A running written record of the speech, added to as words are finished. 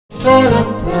जय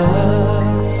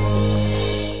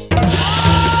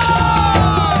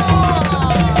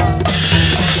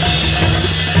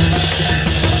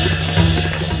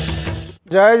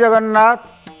जगन्नाथ।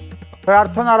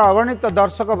 प्रार्थनार अगणित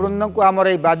दर्शक वृंद को आमर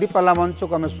ये बादीपाला मंच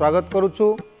को आम स्वागत करुचु।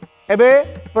 एबे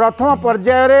प्रथम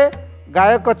पर्याय रे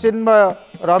गायक चिन्मय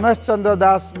रमेश चंद्र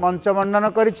दास मंच मंडन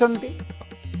करिसेंती।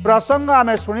 प्रसंग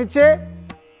आमे शुणीचे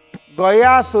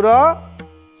गयासुर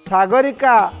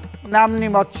सागरिका नामनी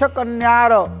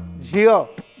मत्स्यकन्यार झील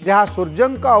जहाँ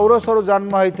सूर्यंक औरसरु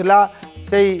जन्म होता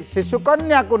से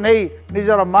शिशुकन्या को नहीं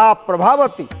निजर माँ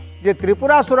प्रभावती जे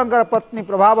त्रिपुरासुरंकर पत्नी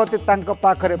प्रभावती तांको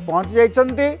पाखरे पहुँच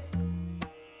जाइछंती।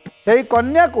 सेही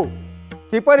कन्या को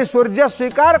किपरि सूर्य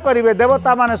स्वीकार करिवे,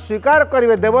 देवता माने स्वीकार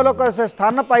करिवे, देवलोक से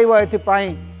स्थान पाइब, एथिपाई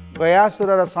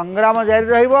गयासुरर संग्राम जारी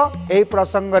रहिबो। एही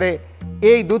प्रसंग रे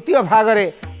एही द्वितीय भाग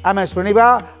रे आमे सुनिबा।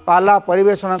 पाला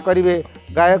परिवेषण करिवे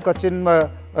गायक चिन्मय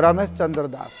रमेश चंद्र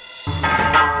दास।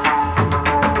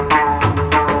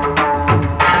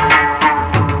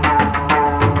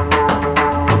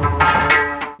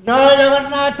 जय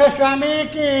जगन्नाथ स्वामी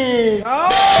की।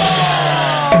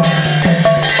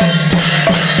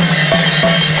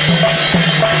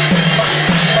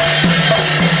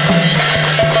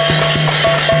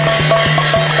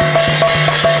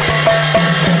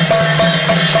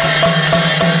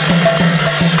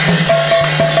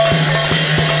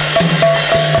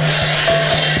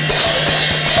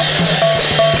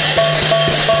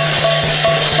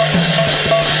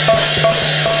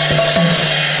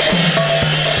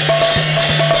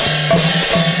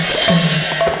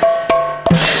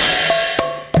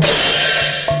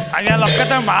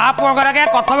 महापुआ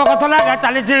कथोपकथन आज्ञा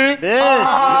चली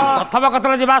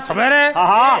कथोपकथन जा समय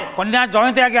कन्या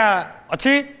जयंती आज्ञा अच्छी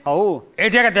ये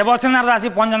आगे देवसेना आसी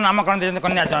पंजन नामकरण दे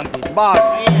कन्या जयंती।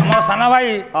 आम सान भाई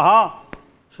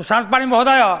सुशांत पाणी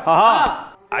महोदय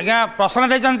आज्ञा प्रश्न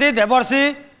देते देवर्षि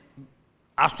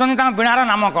आसुँच वीणार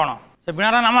नाम कौन? से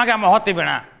वीणार नाम आज्ञा महती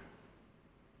वीणा।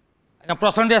 आज्ञा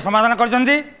प्रश्न टे समाधान कर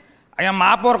आज्ञा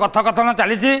महापुर कथकथन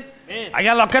चली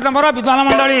आज्ञा लक्ष्य नंबर विद्वान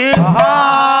मंडली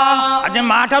आज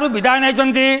माँ ठारू विदाय नहीं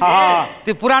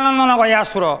त्रिपुरानंदन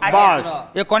गयासुर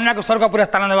ये कन्या को स्वर्गपुर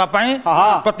स्थान देवाई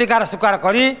प्रतिकार स्वीकार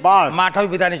करी माँ ठारू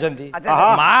विदाय नहीं।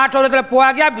 माँ ठारू जो पुआ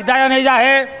आज्ञा विदाय नहीं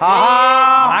जाए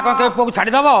माँ कौन के पुआ को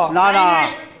छाड़ीदेव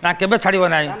ना केबे छाड़ब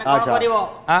ना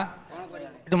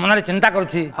मन चिंता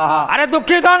करुच्ची। अरे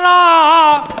दुखी धन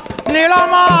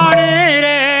नीलमणि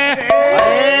रे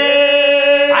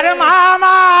अरे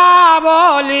मामा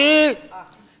बोली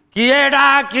किए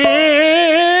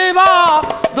डाकिब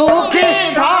दुखी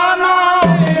धन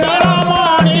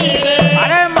नीलमणि रे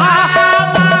अरे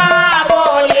मामा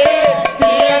बोली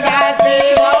किए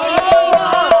डाकिब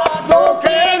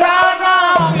दुखी धन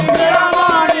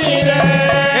नीलमणि रे।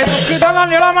 दुखी धन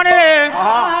नीलमणि रे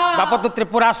बाप तू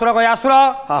त्रिपुरासुर गयासुर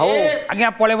आज्ञा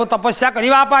पलैबू तपस्या करने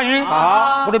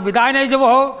गोटे विदाय नहीं जब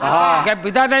आज्ञा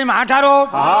विदाय नहीं माँ ठारो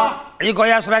ये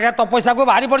गयासुर आज्ञा तपस्या को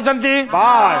बाहरी पड़ती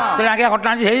आज्ञा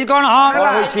घटना कौन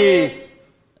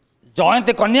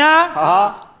जयंती कन्या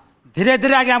धीरे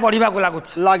धीरे आज्ञा बढ़ा लगुच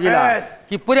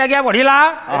किपरि आज्ञा बढ़ला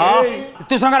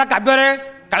ऋतुसंहार काव्य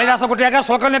कालिदास गोटे आज्ञा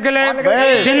श्लोक लिखिले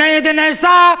दिनै दिनै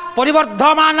सा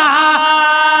परिवर्धमान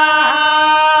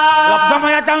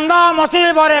लब्धमया चंद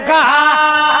मसीब रेखा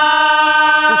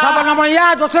उषावनमया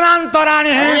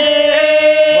ज्योत्सनांतराणी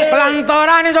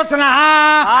बकलांतराणी ज्योत्सना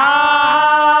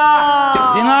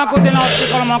दिन को दिन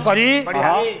अतिक्रम करी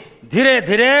धीरे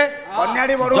धीरे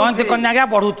जयंती कन्या क्या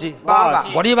बढ़ुची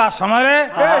बढ़िया समय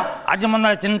आज मन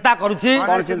चिंता करुची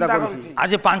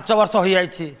आज 5 वर्ष हो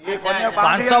जाइए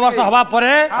 5 वर्ष हवा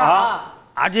परे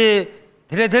आज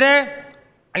धीरे धीरे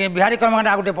आगे बिहारी कर्मकांड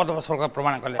गोटे पद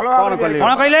प्रमाण कले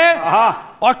कौन कहले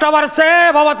 8 वर्षे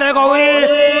भवते गौरी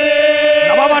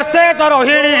 9 वर्षे च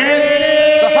रोहिणी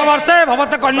 10 वर्षे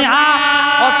भवते कन्या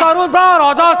अतरुध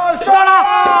रजस्वला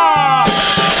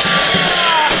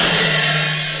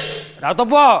राउत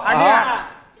पुओ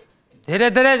धीरे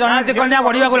धीरे जयंती कन्या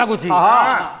बढ़िया लगुच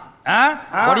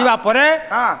बढ़िया परे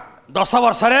 10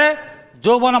 वर्ष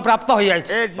यौवन प्राप्त हो जाए।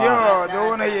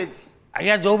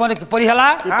 आज्ञा यौवन किपरि हला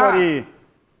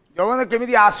यौवन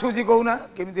केमिति आसुची कहूना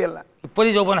केमिति हला किपरि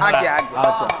यौवन हला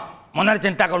मन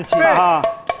चिंता करुछि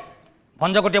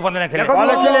भंज गोटे बंद लिखिले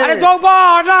अरे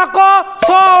यौवन को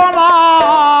सोमा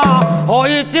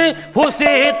होइछि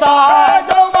भूषित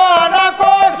यौवन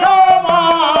को सोमा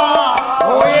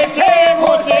होइछि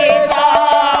भूषित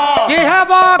की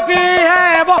हेब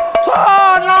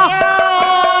सोना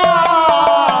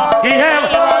की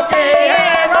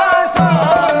हेब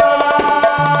सोना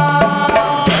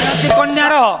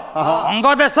कन्यार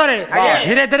अंग देश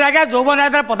धीरे धीरे आज्ञा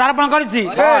यौवन पदार्पण करिछि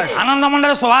आनंद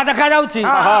मंडल शोभा देखा जाउछि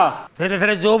धीरे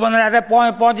धीरे यौवन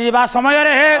पहुंची जा समय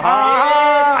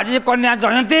आज कन्या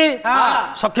जयंती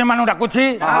सखी मान डाकुछि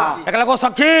एकला को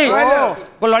सखी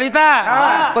को ललिता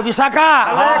को विशाखा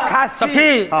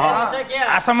सखी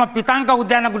आसम पिता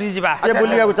उद्यान को जीवा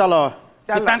बुलिया चलो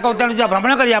पिता उद्यान जा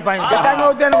भ्रमण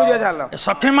करने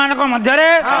सखी मान मध्य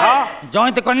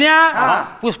जयंत कन्या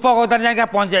पुष्प उद्यान जाके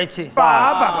पहुंच जाइए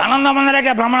आनंद मन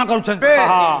भ्रमण कर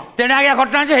तेणे आज्ञा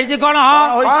घटना कौन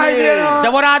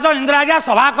देवराज इंद्र आज्ञा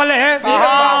सभा कले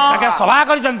सभा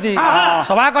कर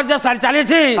सभा कर चली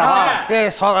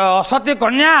असती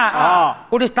कन्या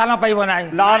कोटी स्थान पाइब ना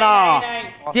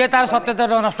किए तार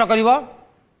सत्यता नष्ट कर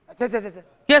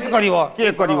केस करिवो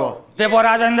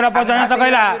देवराज इंद्र पर्यंत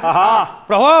कहला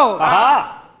प्रभु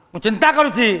मु चिंता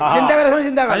करुछि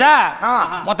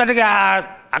मत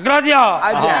आग्रह दियो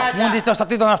मुझे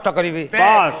सती नष्ट करी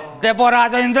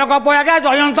देवराज इंद्र को आज्ञा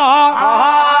जयंत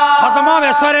छद्म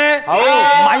वेश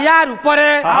माया रूप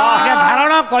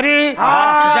धारण करी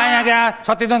आज्ञा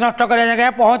सती नष्ट कर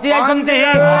पहुंची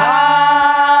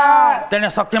तेने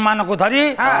सखी मान को धरी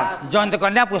जयंत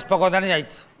कन्या पुष्पक उद्यान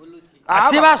जाइए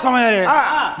आसवा समय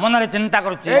मन चिंता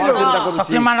करुच्ची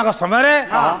सखी मान समय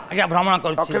आज्ञा भ्रमण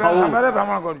करुच्ची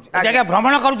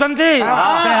भ्रमण करुँच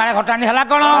घटना है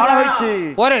कौन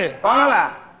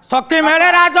सखी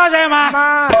मेले राज जेमा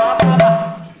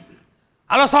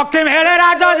आलो सखी मेले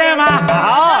राज जेमा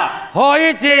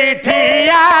होई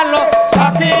चिठियालो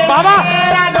सखी बाबा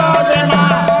राज जेमा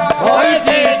होई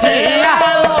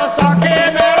चिठियालो सखी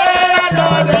मेले राज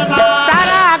जेमा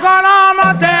तारा गण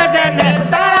मते जेने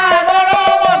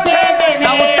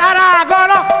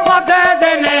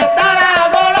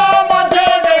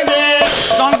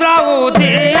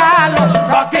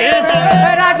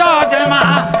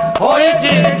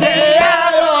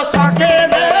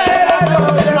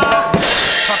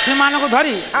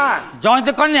धरी जयंत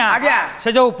कन्या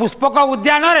से जो पुष्पक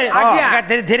उद्यान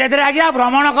धीरे धीरे आज्ञा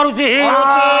भ्रमण करुच्ची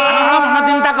मन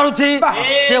चिंता करुच्ची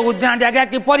से उद्यान आज्ञा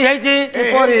किपरि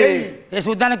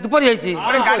उद्यान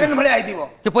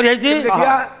किपरि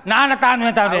ना ना ता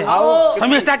नुहे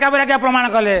समीक्षा क्या आज्ञा प्रमाण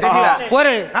कले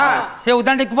से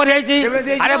उद्यान किपरि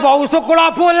अरे बहु शुक्ल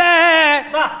फुले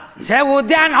से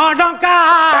उद्यान डंका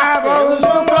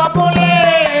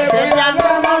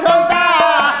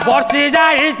बर्षि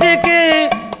जाइछि कि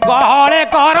गहले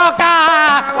करका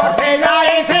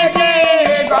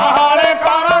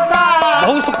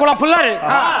बहु शुक्ल फुल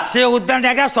से उद्यान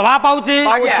आज्ञा शोभा पाउछि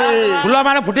फूल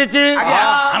मान फुटी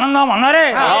आनंद मन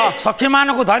सखी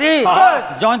मान को धरी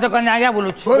जयंत कन्या आज्ञा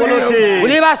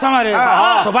बुलवा समय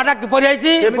शोभाटा किपरि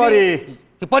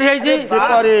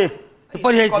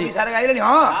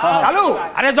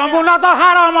अरे जम्बुन तो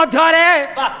हार मध्य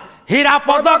हीरा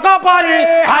पदक परी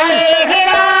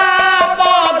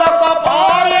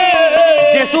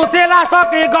दिशुला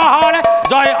सखी गहल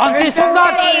जय अंति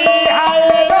सुंदर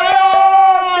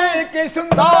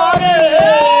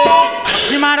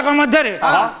मध्य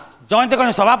जयंत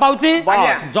कन्या शोभा पाउछि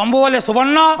जम्बू बोले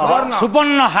सुवर्ण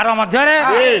सुवर्ण हार मध्य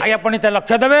आज्ञा पंडित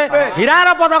लक्ष्य देवे हीरार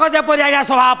पदक जेपरि आज्ञा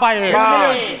शोभा पाए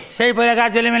से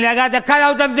झिलिमिली आज्ञा देखा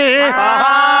जाउछन्ति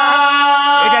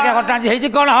घटना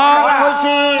कौन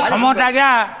समय आज्ञा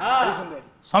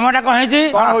समयटा कौन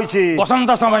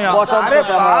बसंत समय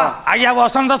आज्ञा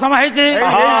बसंत समय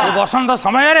बसंत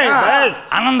समय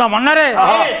आनंद मन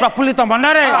प्रफुल्लित मन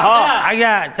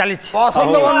आज्ञा चली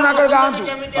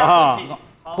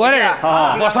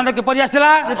बसंत किपरि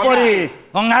आसला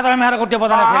गंगाधर मेहर गोटे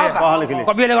पद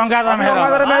कवि गंगाधर मेहर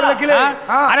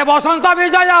अरे बसंत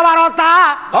विजय वारता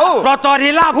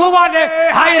प्रचरिला भुवने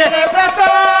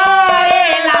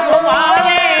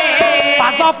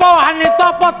पादप हानित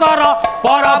पतर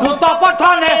परभूत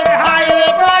पठने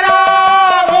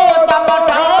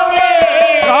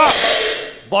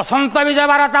बसंत विजय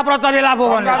वारता प्रचरिला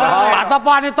भुवने पादप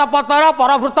हानित पतर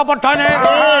परभूत पठने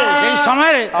यही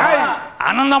समय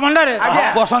आनंद मंडल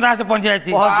बसंत आसे पहुंची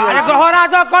जाइए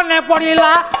ग्रहराज कने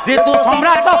पड़िला ऋतु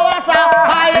सम्राट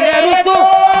ऋतु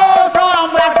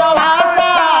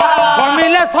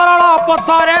कमिले सरल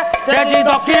पथरे तेजी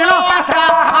दक्षिण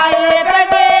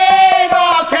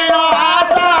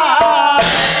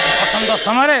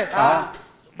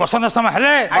बसंत समय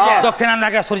हेले दक्षिण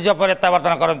आज्ञा सूर्य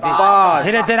प्रत्यावर्तन करती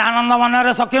धीरे धीरे आनंद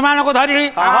मन सखी मान को धरी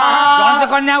जयंत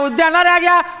कन्या उद्यान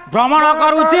आज्ञा भ्रमण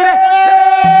करुच्ची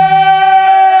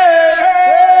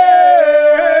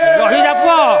रही जा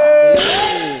पुओ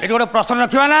ये गोटे प्रश्न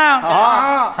रखा ना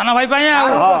सान भाई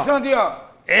प्रश्न दियो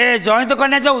ए जयंत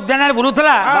कन्या जो उद्यान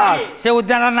बुलूला से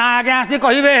उद्यान ना आगे आसी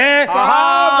कहे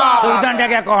से उद्यान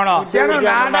आज्ञा कौन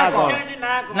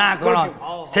ना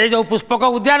कौन से जो पुष्पक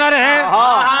उद्यान रे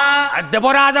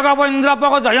देवराज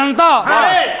इंद्रपक जयंत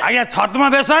आज्ञा छद्म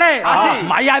बेश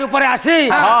माया रूप आसी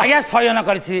आज्ञा शयन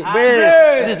कर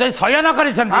शयन कर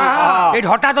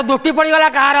हठात दृष्टि पड़गला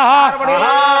कहार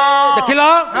देखिल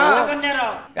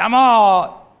आम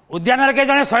उद्यान के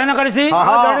जने शयन करिछि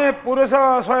जने पुरुष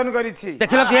शयन करिछि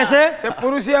देखिलो किए से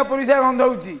पुरुषिया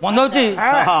गंधौछि गंधौछि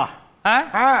हां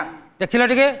हां देखिलो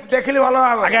टिके देखिली भलो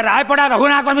भाव आगे रायपड़ा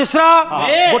रघुनाथ मिश्र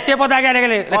गोटे पद आगे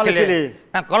लिखले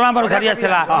कलम पर धरि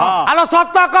आसला आलो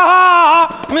सत्य कह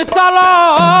मितल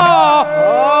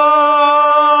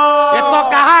ए तो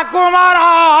कहा कुमार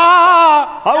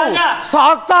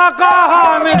सत्य कह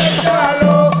मितल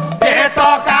ए तो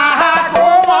कहा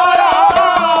कुमार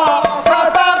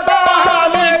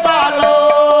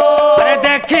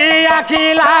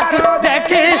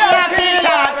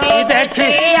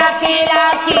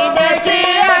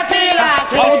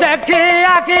देखी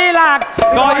अखिला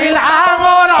कहिला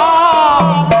मोर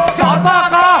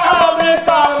सतक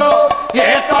मितलो ये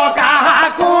तो कहा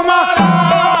कुमार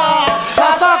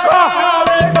सतक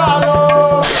मितलो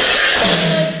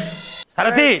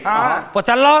सारथी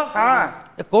पचारल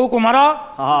कौ कुमार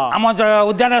आम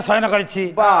उद्यान शयन करिछि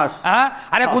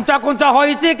अरे कुंचा कुंचा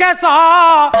होइछि केस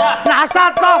नासा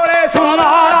तळे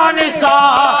सुंदर निस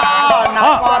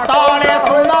नासा तळे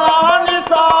सुंदर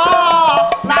निस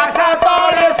नासा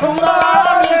तळे सुंदर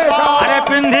निस अरे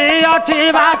पिंधी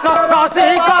अछि बास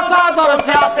रसिक सदृश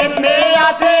पिंधी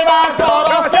अछि बास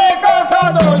रसिक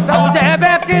सदृश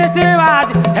जेबे किसी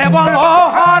बाज हेबो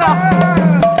मोहर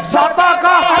सतक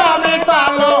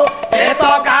मितलो ए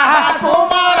तो कहा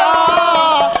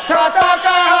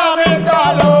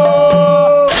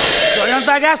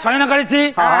शयन कर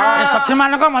सखी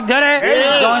मान मध्य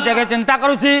जयंती चिंता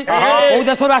करुच्ची कौ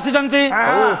देश आसी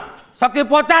सखी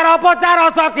पचार पचार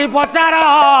सखी पचार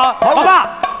बाबा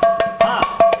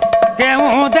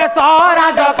केहू देश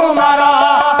राजकुमार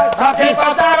सखी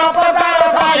पचार पचार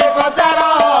सखी पचार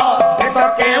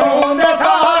केहू देश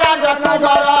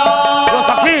राजकुमार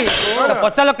सखी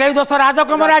पचार कई दोष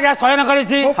राजकुमार आज्ञा शयन कर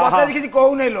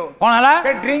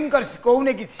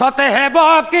सते हेब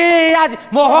कि आज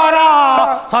मोहर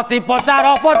सती पचार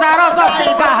पचार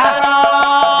सखी कहार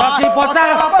सखी पचार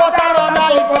पचार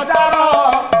पचार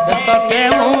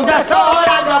केहू देश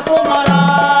राजकुमार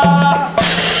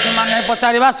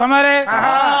पचारिबा समय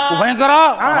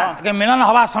उभयकर मिलन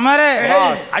हवा समय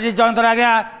आज जयंत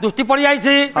आज्ञा दृष्टि पड़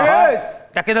जाइए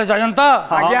डाकिदे जयंत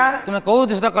तुम कौ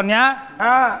देश कन्या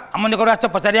आम निकट आस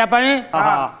पचारिया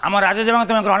आम राजजीवन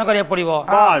तुम्हें ग्रहण करा पड़ो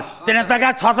तेने तो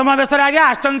आज्ञा छद्म बेश आज्ञा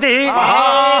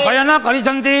शयन कर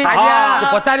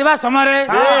पचारिबा समय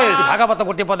भागवत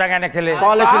गोटे पद आज्ञा लिखिले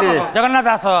जगन्नाथ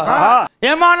दास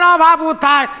ए मन भावु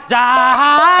था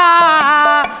जहा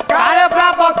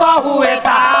प्राप्त हुए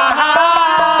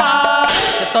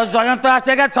तो जयंत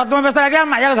आसे छद्म बेश आज्ञा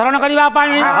माया धरण करने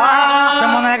से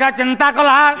मन आज्ञा चिंता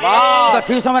कला तो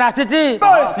ठीक समय आसी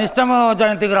निश्चय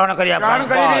जयंती ग्रहण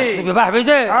करने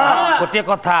भाजे गोटे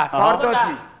कथा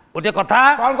गोटे कथा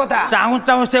चाहू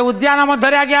चाहू से उद्यान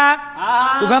मध्य आज्ञा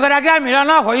उभयकर आज्ञा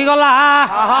मिलन हो गला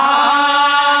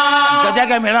जदि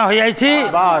आज्ञा मिलन हो जाइए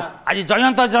आज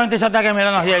जयंत जयंती सहित आज्ञा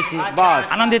मिलन हो जाइए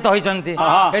आनंदित होती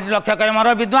लक्ष्य कर मोर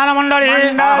विद्वान मंडली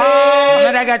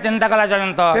आज्ञा चिंता कला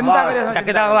जयंत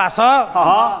डाकी आस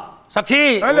सखी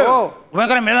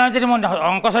उभयकर मिलन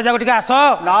अंक सजा टे आस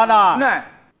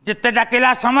जिते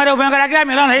डाकिला समय उभयकर आज्ञा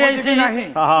मिलन हो जाइए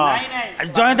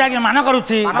जयंती आज्ञा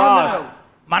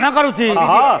मान करुची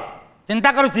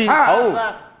चिंता करुची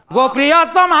गो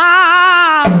प्रियतमा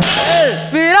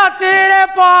प्रियति रे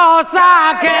पोसा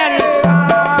खेली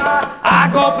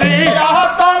आगो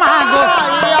प्रियतमा गो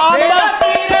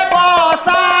प्रियति रे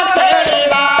पोसा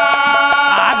खेलीबा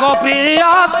आगो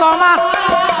प्रियतमा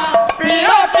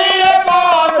प्रियति रे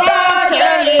पोसा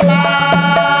खेलीबा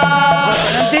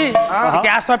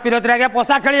आस प्रियति रे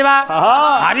पोसा खेलीबा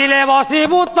हारिले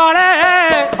बसिबु तळे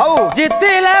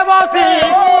जितिले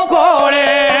बसिबु गोळे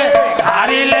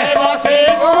हारिले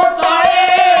बसिबु तळे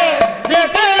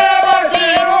जितिले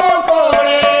बसिबु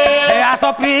गोळे आस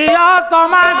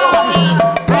प्रियतमा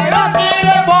प्रियति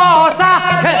रे पोसा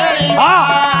खेलीबा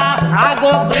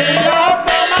आगो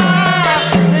प्रियतमा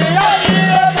प्रियति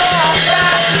रे पोसा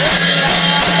खेलीबा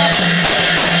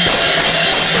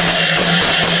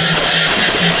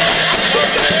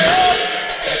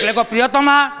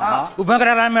प्रियतमा उभयकर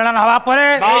मेलन हवा परे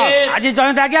आज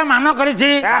जयंत आज्ञा मान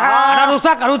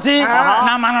करुषा करुच्ची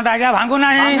ना मानटा आज्ञा भांगू ना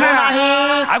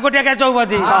आ गोटे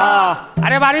चौपदी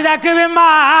अरे बारी जाकी बिम्बा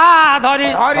धरी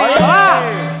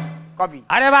कवि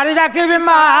अरे बारी जाकी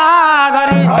बिम्बा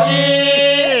धरी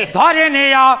धरी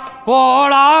निया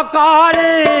कोल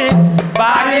करी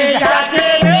बारी जाकी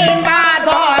बिम्बा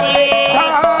धरी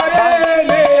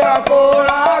कोल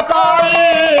करी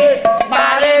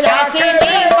बारी जाकी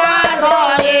बिम्बा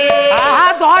धरी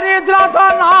दरिद्र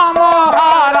धन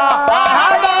मोहर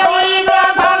दरिद्र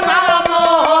धन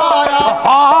मोहर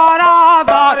हर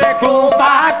दरे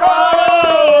कृपा करो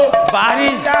बारी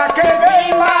जाके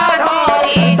बिम्बा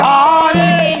धरी धरी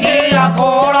निया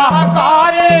कोल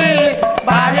करी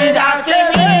बारी जाके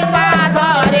बिम्बा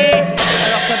धरी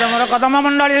मोर कदम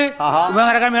मंडली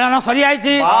उभयंकर मिलन सरी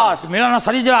आईची मिलन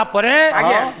सरी जावा परे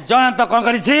जयंत कौन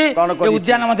करिछि ये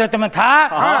उद्यान मध्य तुम था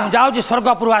मु जाउछि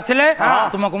स्वर्गपुर आसिले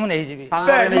तुमको मु नहीं जीवी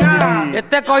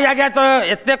एते कहि आज्ञा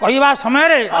एते कहिबा समय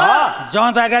रे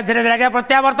जयंत आज्ञा धीरे धीरे आज्ञा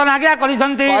प्रत्यावर्तन आज्ञा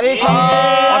करिसंती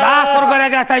अधा स्वर्ग रे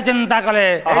आज्ञा थाई चिंता कले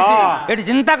एटी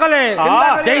चिंता कले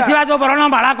देइथिबा जो वरण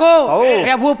बाळा को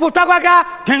ए भूपुष्ठ को आज्ञा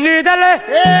फिंगी देले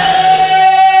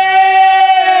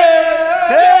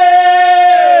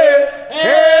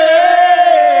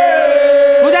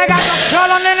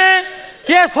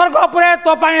किए स्वर्गपुरे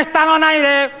तो स्थान नाई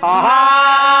रे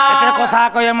कथा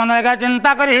कहे मन लगा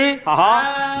चिंता करी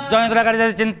जयंत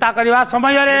लगा चिंता करवा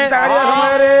समय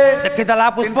देखीला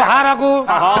पुष्पहार को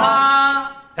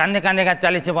कांदी कांदी का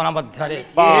चली वन मध्य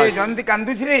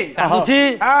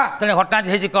घटना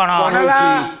कौन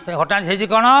घटना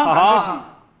कौन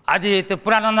आज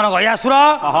त्रिपुरानंदन गयासुर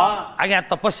आज्ञा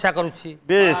तपस्या करुछि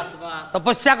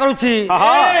तपस्या करुछि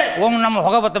ओम नमो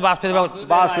भगवते वासुदेव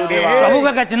प्रभु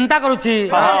का चिंता करुछि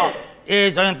ए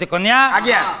जयंती कन्या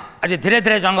आज धीरे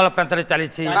धीरे जंगल प्रांत रे चली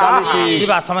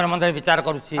जीवा समय मंदिर विचार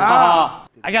करुछि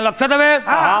आज्ञा लक्ष्य देवे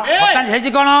घटना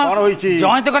कौन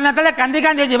जयंती कन्या तले कांदी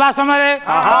कांदी जीवा समय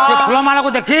से फूलमाला को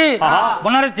देखी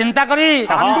मन रे चिंता करी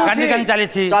कांदी कांदी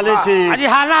चली आज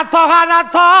हानाथ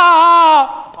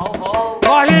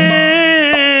कही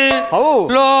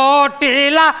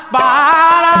लोटिला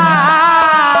बाला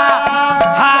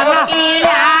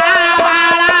लोटिला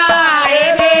बाला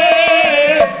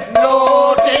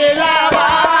लोटिला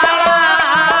बाला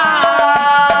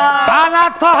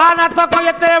हानाथ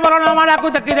कहते वरण माला को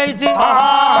देखी देइछि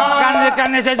कान्ने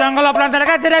कान्ने से जंगल प्रांत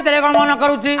रे धीरे धीरे गमन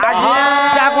करूछि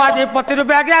जाको आज पति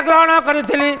रूपे आज्ञा ग्रहण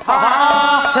करिथिली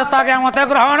से तो आज्ञा मते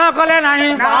ग्रहण कले नाही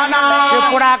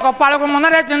पुड़ा कपाल को मन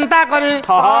रे चिंता करी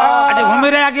आज भूमि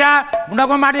रे आज्ञा गुंड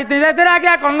को मारी धीरे धीरे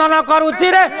आज्ञा कंदन करूछि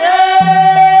रे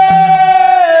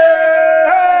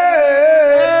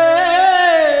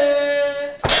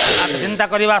चिंता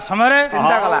करवा समय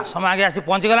समय आगे आसी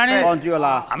पहुंची गलानी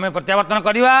आमे प्रत्यावर्तन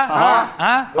करवा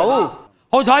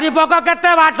हो झरी पक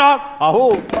केते बाट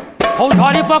हो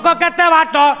झरी पक केते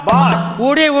बाट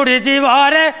उड़ी उड़ी जीव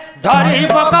रे झरी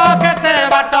पक केते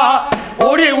बाट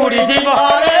उड़ी उड़ी जीव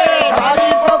रे झरी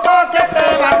पक केते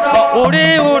बाट उड़ी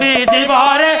उड़ी जीव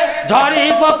रे झरी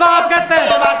पक केते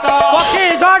बाट पक्षी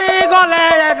झड़ी गले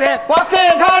एबे पक्षी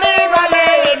झड़ी गले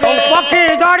एबे पक्षी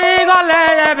झड़ी गले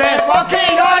एबे पक्षी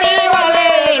झड़ी गले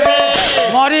एबे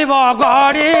मरिब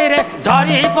गड़ी रे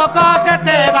झरी पक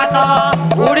केते बाट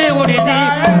उड़ी उड़ी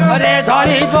जीव रे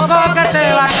झरी पक केते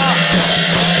बाट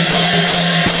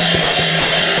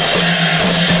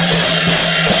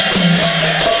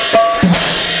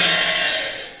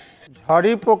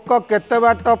झड़ी पोक केते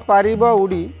बाट पारिब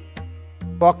उड़ी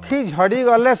पक्षी झड़ी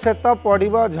गले से तो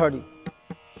पड़ब झड़ी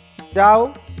जाओ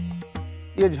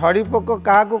ये झड़ी पोक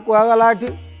क्या कहगला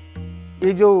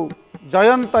ये जो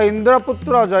जयंत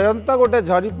इंद्रपुत्र जयंत गोटे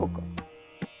झड़ी पोक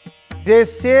जे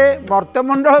सी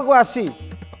मर्त्यमंडल को आसी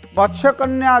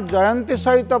मत्स्यकन्या जयंती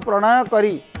सहित प्रणय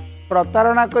करी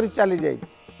प्रतारणा करी चली जाए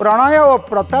प्रणय और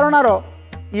प्रतारणार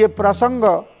ये प्रसंग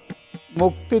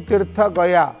मुक्ति तीर्थ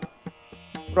गया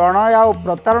प्रणय और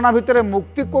प्रतारणा भितर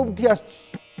मुक्ति कौटी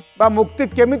बा मुक्ति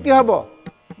केमिति हब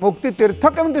मुक्ति तीर्थ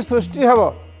केमिति सृष्टि हब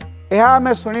यह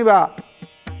आमे सुनिबा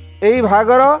एही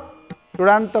भागर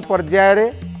चूड़ांत पर्याय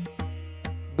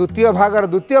द्वितीय भागर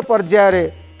द्वितीय पर्याय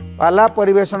पाला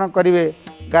परिवेशन करिवे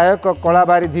गायक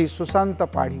कलाबारिधि सुशांत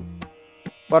पाढ़ी।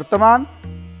 वर्तमान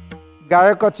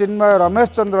गायक चिन्मय रमेश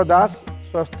चंद्र दास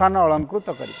स्वस्थान अलंकृत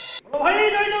करी।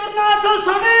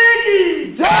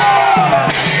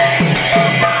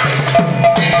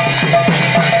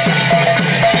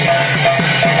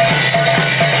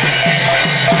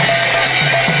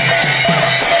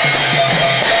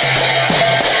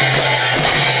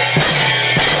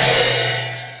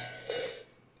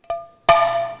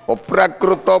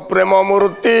 अप्राकृत प्रेम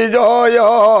मूर्ति जय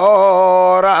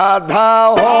राधा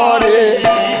हरे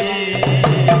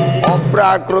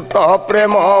अप्राकृत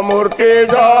प्रेम मूर्ति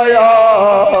जय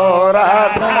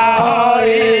राधा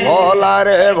हरे भोला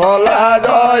रे भोला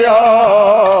जय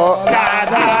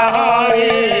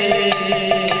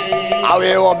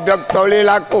व्यक्त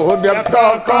लीला को व्यक्त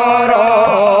कर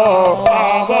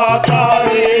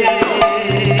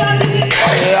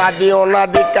आदि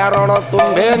अनादि कारण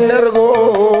तुम्हे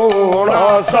निर्गुण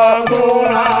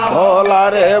सगुण भोला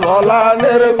रे भोला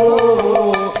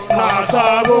निर्गुण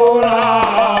सगुण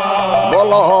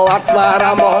बोलो आत्मा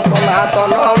राम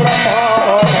सनातन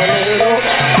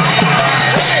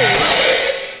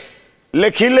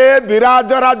लिखिले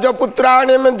विराज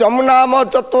राजपुत्राणी में जमुनाम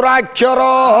चतुराक्षर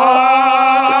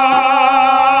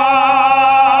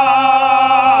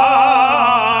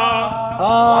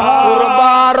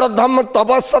पूर्वार्धम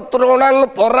तव शत्रुणां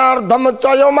परार्धम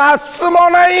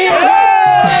चयमास्मनै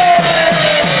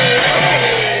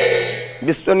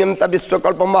विश्वनियंता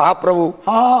विश्वकल्प महाप्रभु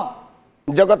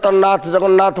जगतनाथ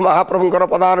जगन्नाथ महाप्रभुंकर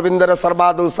पदार बिंदरे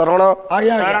सर्वादु शरण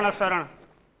शरण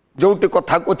जोटी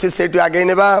कथा को से आगे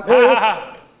नेबा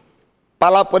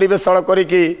पाला परिवेषण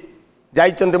करिकी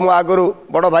जाइचंते मो आगरु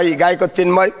बड़ भाई गायक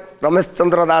चिन्मय रमेश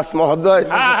चंद्र दास महोदय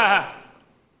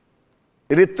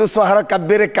ऋतु संहार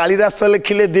काव्य कालिदास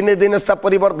लिखिले दिने दिने सा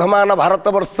परिवर्धमान भारत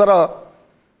वर्षर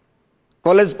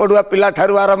कॉलेज पढ़ुआ पिला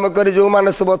ठारू आरंभ कर जो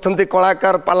माने सब अच्छे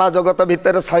कलाकार पाला जगत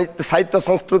भितर साहित्य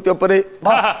संस्कृति उपरे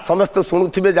समस्त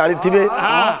शुणुथिबे जानिथिबे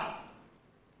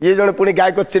ये जने पुणी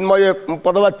गायक चिन्मय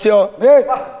पदवाच्य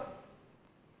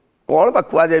कौन बा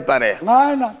कुआ जाई पारे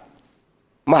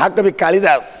महाकवि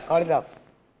कालिदास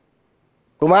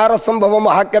कुमार संभव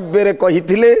महाकाव्य रे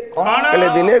कहिथिले कहले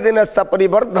दिने दिने सा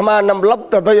परिवर्धमानम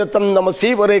लब्ध दय चंदम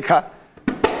शिव रेखा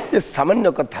ये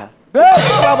सामान्य कथा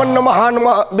महान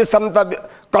विषमता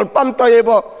कल्पांत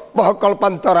एव बह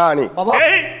कल्पांतराणी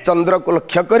चंद्र को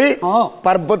लक्ष्य करी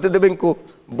पार्वती देवी को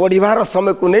बढ़िवार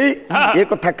समय को नहीं ये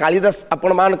कथा कालिदास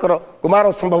आपण मानकर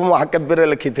कुमार संभव महाकाव्य रे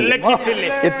लिखिथिले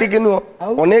एतिक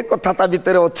नुह अनेक कथा ता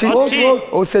भितर अछि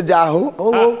ओ से जा हो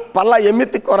पाला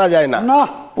एमिति करा जाय ना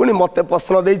पुणी मते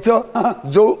प्रश्न देइछ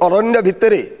जो अरण्य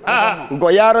भितरे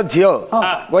गयार झियो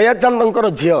गया चंदंकर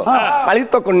झियो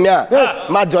पालित कन्या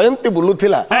मां जयंती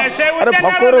बुलुथिला अरे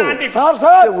भकरो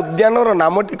से उद्यानर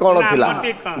नामटी कोन थिला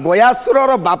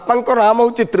गयासुरर बापांकर नाम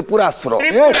होची त्रिपुरासुर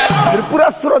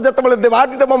त्रिपुरासुर जते बेले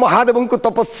देवादिदेव महादेव को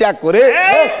तपस्या करे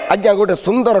आज्ञा गोटे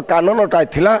सुंदर काननटा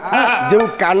थिला जे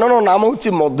कानन नाम होची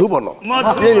मधुबन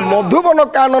ये मधुबन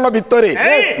कानन भितरे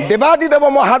देवादिदेव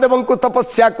महादेव को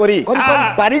तपस्या करी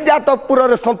पारिजात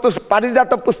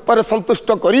पुष्प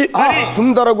संतुष्ट करी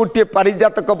सुंदर गोटे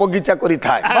पारिजातक बगीचा करी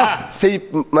थाए से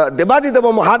देवादिदेव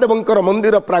महादेवंकर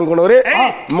मंदिर प्रांगण रे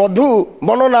मधु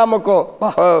वन नामक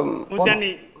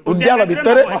उद्यान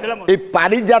भितर ए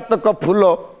पारिजातक फूल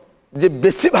जे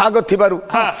बेसी भाग थिबारु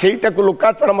सेटा को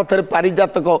लोकाचार मथरे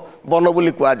पारिजातक वन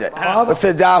बोली कुआ जाय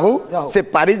से जाहु से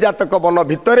पारिजातक वन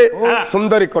भितरे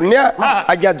सुंदरी कन्या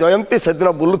आज्ञा जयंती से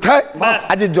दिन बुलु थाए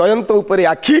आज जयंत ऊपर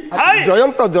आखि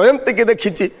जयंत जयंती के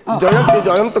देखिछि जयंती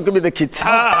जयंत के भी देखिछि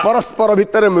परस्पर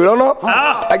भितरे मिलन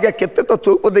आज्ञा केते तो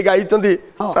चौपदी गाइचंदी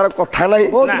तार कथा नाही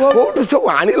कोठु सब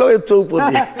आनिलो ए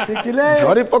चौपदी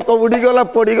झरी पक उडी गला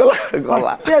पड़ी गला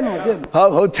गला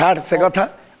हो छाड़ से कथा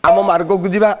आम मार्ग को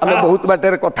जीवा आम बहुत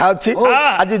बाटर कथा अच्छी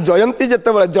आज जयंती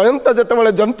जेतेबेले जयंत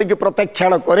जेतेबेले जयंती की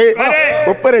प्रत्याख्यान करे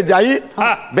ऊपर जाई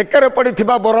बेकर पड़ी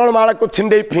थिबा बरण माला को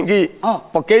छिंडे फिंगी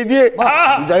पकई दिए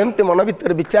जयंती मन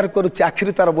भीतर विचार करूची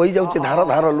आखिर तार बही जाउची धार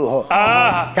धार लुह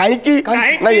काई की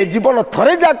ना ये जीवन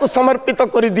थरे जाको समर्पित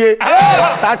कर दिए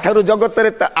ता ठारू जगत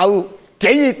रे आउ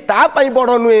केई ता पई बड़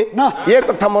नुए ये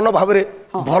कथा मन भावरे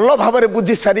भल भाव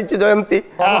बुझी सारी जयंती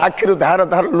आखिर धार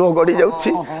धार लुह गड़ी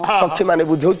जाउची सखी माने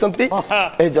बुझौचंती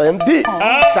ए जयंती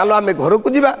चलो आमे घर को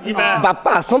जीवा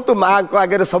बापा आसंतु मां को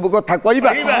आगे सब कथा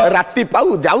कहबा राती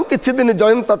पाऊ जाऊ किछि दिन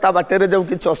जयंत ता बाटे रे जाऊ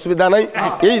किछि असुविधा नै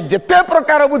ए जेते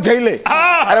प्रकार बुझैले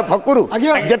अरे फकुरु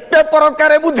जेते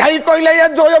प्रकार बुझाई कहले या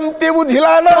जयंती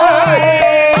बुझिला ना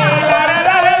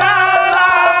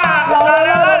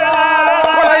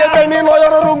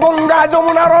गंगा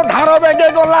जमुनार धार बेगे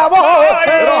गला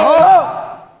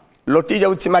लोटी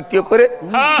जाउची माटी ऊपर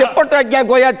सेपट आज्ञा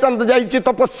गया चंद जाइची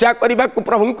तपस्या करबा को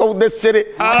प्रभु को उद्देश्य रे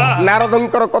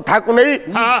नारदंकर कथा को नहीं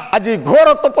आज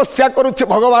घोर तपस्या करूची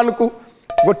भगवान को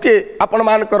गोटे आपण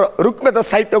मानकर ऋग्वेद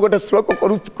साहित्य गोटे श्लोक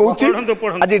कहूची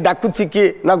आज डाकुची कि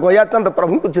ना गया चंद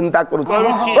प्रभु को चिंता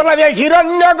करूची बोला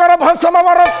हिरण्यगर्भ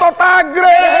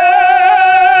समवरतताग्रे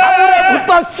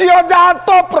भूतस्य जात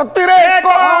प्रतिरेक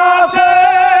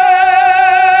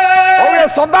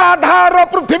सदाधार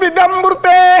पृथ्वी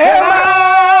दम्बृते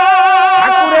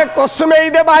ठाकुरे कस्मै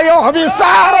देवाय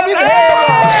हविषार विधे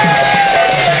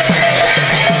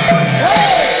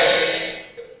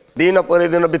दिन पर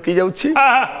दिन बीती जाउछि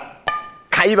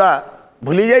खाइबा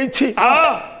भूली जाइछि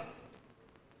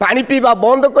पानी पीवा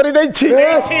बंद कर दैछि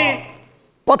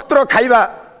पत्र खाइबा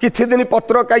किछि दिन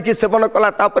पत्र खाई सेवन कला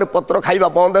तापर पत्र खाइबा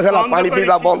बंद होला पानी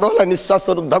पीवा बंद होला निश्वास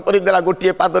रुद्ध कर देला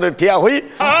गोटे पादरे ठिया होई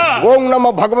ओम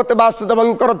नमो भगवते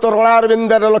वासुदेवंकर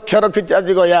चरणारविंद लक्ष्य रखी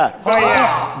आज गया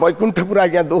वैकुंठपुर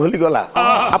आज्ञा दोहली गला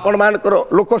आपण मानकर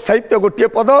लोक साहित्य गोटे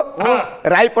पद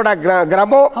रायपड़ा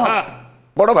ग्राम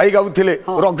बड़ भाई गाउथिले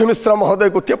रघुमिश्र महोदय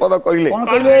गोटे पद कहले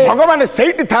भगवान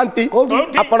सेठी थांती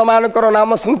आपण मानकर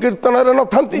नाम संकीर्तन रे न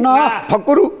थांती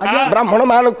ठकुरु ब्राह्मण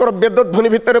मानकर वेद ध्वनि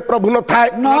भितर प्रभु न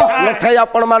थाए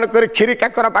आपण मानकर खीरी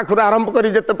काकरा पाखुर आरंभ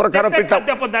करी जते प्रकार पिठा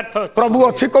प्रभु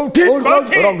अछि कौठी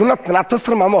रघुनाथ नाथ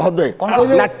शर्मा महोदय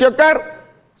नाट्यकार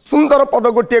सुंदर पद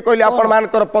गोटे कहले आपण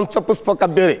मानकर पंचपुष्प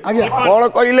काव्य रे कोन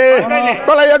कहले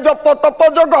कलय जप तप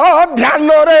जग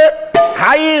ध्यान रे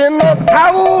खाई न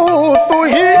थाऊ तू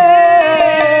ही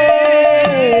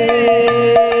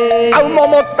आ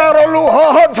ममतार लुह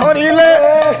झरिले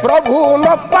प्रभु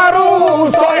न पारू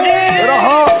सही रह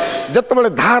जतबेले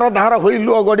धार धार होई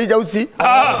लुह गड़ी जाउसी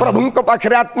प्रभुंक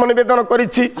पाखरे आत्मनिवेदन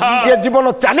करिछि ये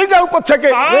जीवन चली जाऊ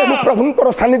पछके मु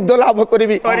प्रभुंकर सानिध्य लाभ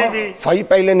करिवि सही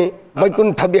पाइलेनी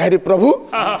वैकुंठ बिहारी प्रभु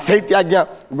सेठी आज्ञा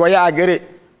गया आगे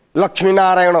लक्ष्मी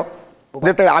नारायण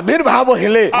जेते आविर्भाव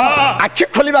हेले आखि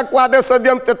खोलिबा को आदेश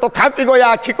दियंते तथापि गया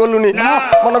आखि खोलुनी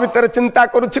मन भीतर चिंता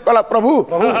करूछि कला प्रभु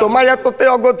तो माया तोते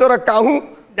अगोचर काहू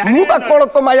मु बा कोन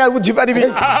तो माया बुझी परिबी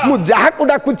मु जहा को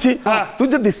डाकुछि तू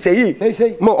जदी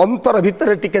सेही मो अंतर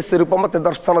भीतर टिके से रूप मते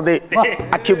दर्शन दे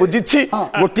आखि बुझिछि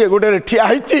गोटे गोडे ठिया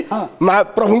हिछि मा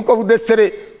प्रभु को उद्देश्य रे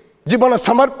जीवन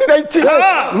समर्पित रही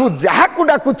मु जहा को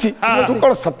डाकुछि तू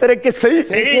कोन सतरे के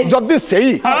सही जदी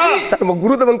सही सर मो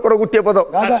गुरुदेवंकर गोटे पद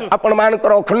आपण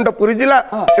मानकर अखंडपुरी जिला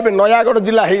एबे नयागढ़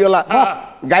जिला हे गला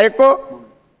गायक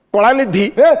कलानिधि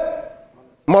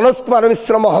मनोज कुमार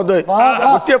मिश्र महोदय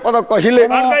गोटे पद कहले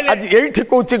आज एठी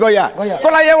कहूची गया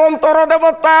कला ये अंतर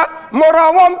देवता मोर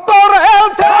अंतर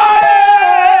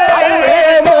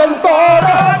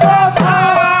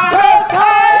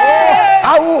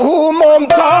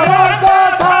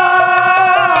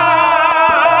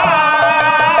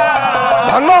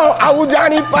आउ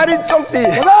जानी पारी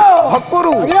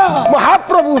भकुरु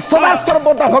महाप्रभु सदा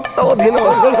सर्वदा भक्त अधीन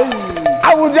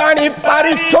आउ जानी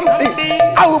पारी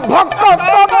आउ भक्त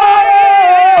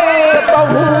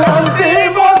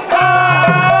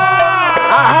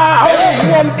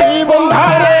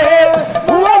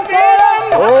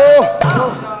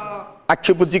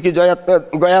आखि बुझी की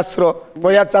गयासुर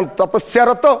गया चांद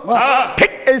तपस्यारत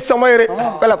ठीक ए समय रे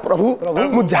कहला प्रभु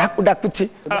मु जहा को डाकुछि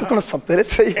तू कोन सतरे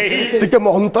सही तिके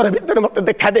महंतर भीतर मते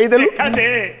देखा देई देलु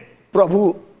प्रभु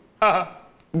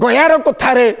गयार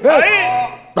कथा रे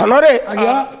धन रे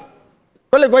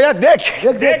कहले गया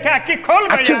देख आखि खोल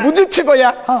आखि बुझिछि गया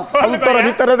अंतर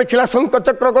भीतर देखिला शंख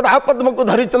चक्र गदा पद्म को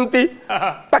धरिचंती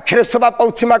पाखरे सभा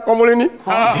पौछि मा कमलिनी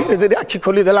धीरे धीरे आखि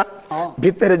खोली देला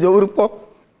भीतर जो रूप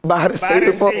बाहर से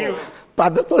रूप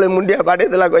पाद तले मुंडिया बाड़े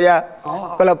देला गया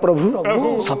कहला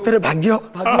प्रभु सतरे भाग्य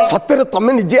सतरे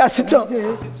तमे निजे आसीच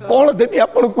कोन देबी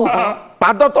आपन को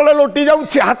पाद तले लोटी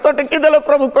जाउछि हाथ टेकी देले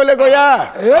प्रभु कहले गया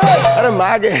अरे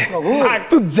मागे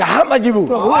तू जहा मागिबू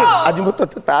आज मु तो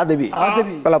ता देबी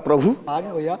कहला प्रभु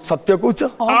सत्य कहूछ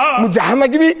मु जहा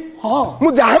मागिबी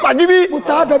मु जहा मागिबी मु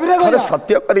ता देबी रे गया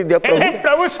सत्य करी दे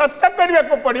प्रभु सत्य करबा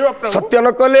को पड़िबो प्रभु सत्य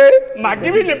न कले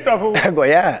मागिबी ले प्रभु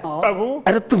गया प्रभु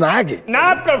अरे तू मागे ना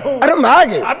प्रभु अरे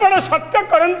मागे आपण सत्य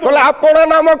करंतु कहला आपण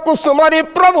नाम कुसुमरी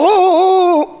प्रभु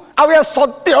आवे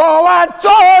सत्य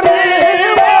वाचरी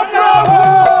प्रभु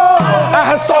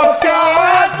सत्य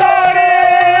वाचरी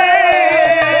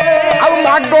आउ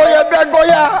मागो एबे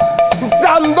गया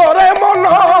चांदरे मन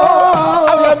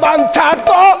आवे बांछा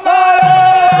तो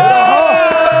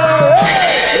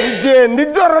जे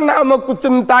निजर नाम को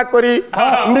चिंता करी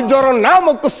निजर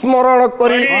नाम को स्मरण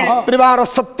करी त्रिवार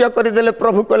सत्य करी देले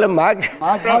प्रभु कहले माग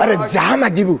अरे जा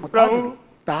मागिबू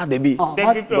ता देवी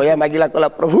गया मागिला कला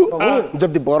प्रभु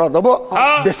जदि बर दब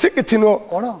बेसी किछि नो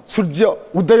सूर्य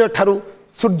उदय ठारू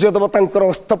सूर्य देवतांकर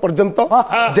अस्त पर्यंत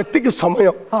जेतिकी समय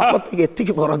मते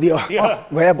एतिकी बर दियो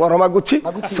गया बर मागुछि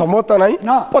समय तो नाही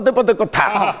पदे पदे कथा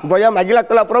गया मागिला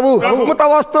कला प्रभु मु त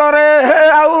वस्त्र रे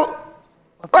आउ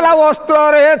कला वस्त्र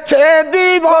रे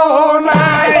छेदिबो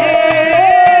नाही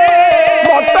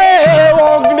मते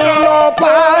अग्नि न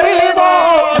पारिबो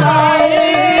नाही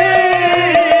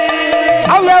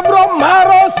ब्रह्मार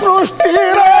सृष्टि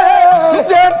रे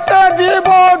जेते जीव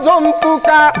जंतु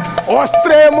का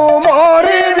अस्त्रे मु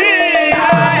मरिबी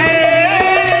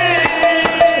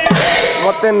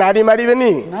मते नारी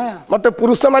मारिबेनी मते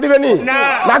पुरुष मारिबेनी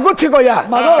मागुछि गया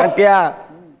कांटिया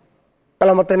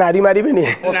कहला मते नारी मारिबेनी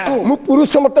मु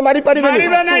पुरुष मते मारी पारिबेनी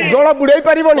जल बुड़ाई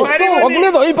पारिबनी अग्नि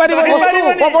धोई पारिबनी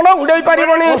पवन उड़ाई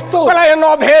पारिबनी कहला ए न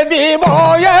भेदिब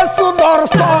ये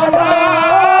सुदर्शन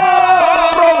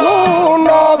प्रभु न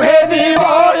भेदिब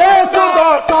ये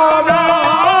सुदर्शन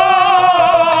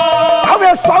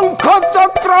हमें शंख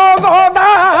चक्र गदा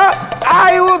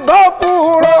आयुध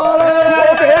पूर्ण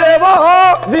देव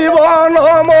जीवन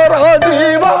मोर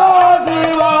जीवन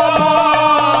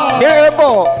देव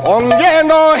अंगे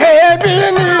न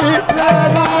हेबिनी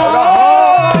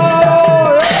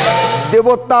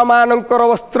देवता मानकर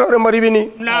वस्त्र मरिबिनी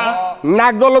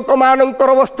नागलोक मानकर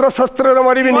वस्त्र शस्त्र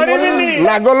मरिबिनी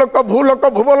नागलोक भूलोक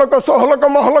भुवलोक सोहलोक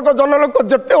महलोक जनलोक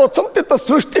जते अछंती तो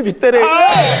सृष्टि भितर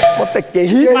मते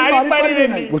केही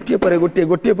गोटिए पर गोटिए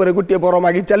गोटिए पर गोटिए बर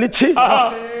मागी चली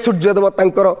सूर्य देवता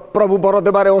प्रभु बर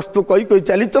देवारे वस्तु कई कई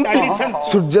चली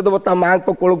सूर्य देवता माँ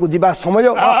को कोल को जीवा समय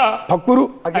फकुरु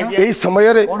यही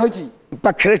समय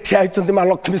पाखे ठिया होती माँ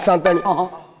लक्ष्मी सांताणी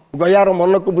गयार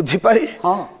मन को बुझी पारी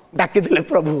डाकी दिले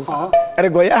प्रभु अरे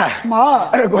गया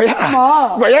अरे गया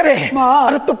गया रे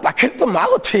अरे तो पाखे तो माँ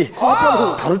अच्छी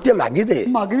थरुटे मागी दे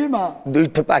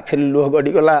दुईठ पाखे लुह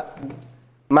गड़ी गला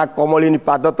माँ कमलिनी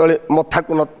पाद तले मथा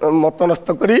को मत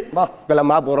नस्त करी कहला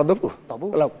माँ बर दबु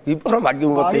कहला की बर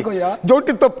मागिबु मते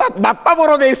जोटी तो बापा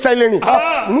बर दे साइलेनी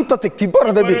मु तते की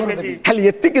बर देबी खाली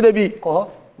एति की देबी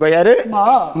गया रे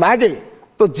मागे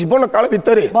तो जीवन काल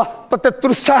भितरे तते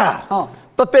तृषा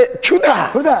तते क्षुधा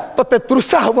तते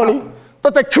तृषा हबनी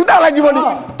तते क्षुधा लागबनी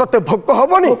तते भोक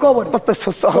हबनी तते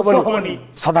शोष हबनी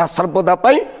सदा सर्वदा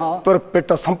पाई तोर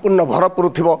पेट संपूर्ण भरपूर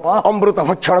थिबो अमृत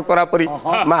भक्षण करा परी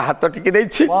माँ हाथ टिकी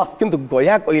देछि किंतु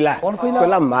गया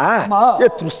कहला माँ ये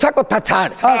तृषा कथा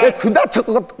छाड़ ये क्षुधा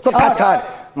कथा छाड़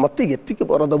मती एति के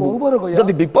बर दबु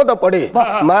जदि विपद पड़े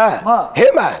माँ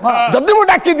हे माँ जदि मु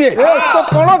डाकी दिए तो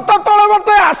कोन तो तळ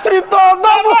मते आश्रित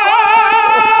दबु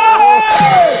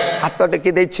हाथ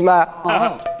टेकी देछि माँ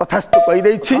तथास्तु कहि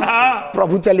देछि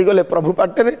प्रभु चली गले प्रभु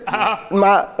पाटरे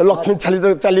माँ लक्ष्मी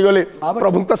चली गले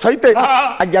प्रभु को सहित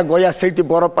आज्ञा गया सेठी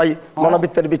बर पाई मन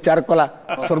भीतर विचार कला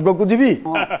स्वर्ग को जीवी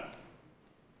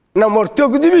ना मर्त्य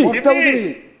को जीवी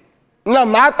ना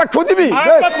माँ पाखु जीवी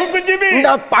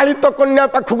ना पालित कन्या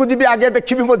पाखु जीवी आगे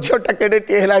देखी मो झीटा केड़े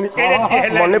हेलानी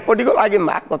मन पड़गला आगे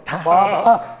माँ कथा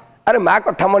अरे माँ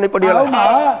कथा मन पड़गला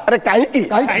अरे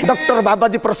कहीं डॉक्टर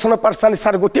बाबाजी प्रसन्न पारसानी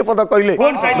सार गोटे पद कहले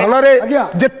धन रे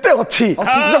जेते अच्छी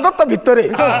जगत भितरे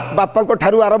बापा को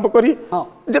ठारू आरंभ करी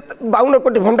 52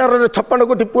 कोटी भंडार 56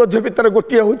 कोटी पुओ झी भितर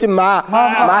गोटे हूँ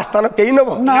माँ स्थान कई नब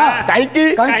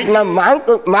कहीं ना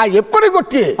माँ एपरी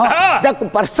गोटे जाको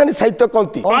पारसानी साहित्य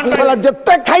कहती कहला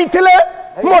जेते खाई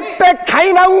मोटे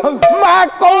खाई नाउ माँ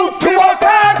कौथिबो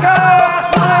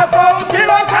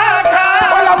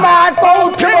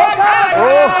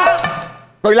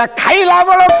कहला खाइला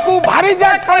बेलू भारी जा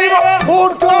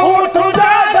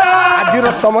आज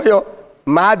समय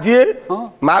माँ जी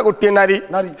माँ गोटे नारी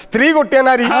स्त्री गोटे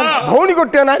नारी भौणी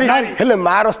गोटे नारी हेले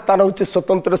माँ स्थान हूँ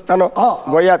स्वतंत्र स्थान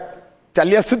गया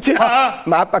चली आसुची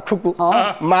माँ पाखक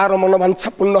माँ मन वांछा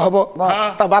पूर्ण हम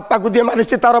ता बापा को जी मारी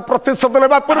तार प्रतिशोध ने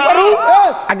पूर्व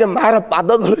आगे माँ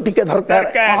पाद धूली टिके दरकार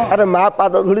अरे माँ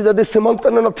पाद धूली जदि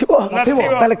सीमंतन नथिबो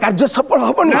कार्य सफल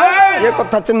हबनी ये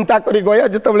कथा चिंता करी गया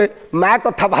जिते माँ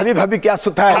कथा भाभी भाभी के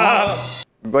आसुथा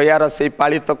गयार से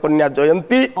पालित कन्या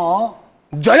जयंती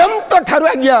जयंत ठारू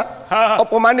आज्ञा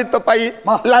अपमानित पाई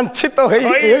लांछित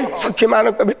सखी मान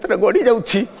भितर गड़ी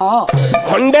जाउछि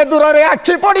खंडे दूर रे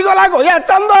आखि पड़ी गला गया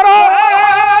चंदर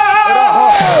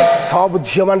सब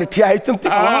झियो माने ठिया हैचंती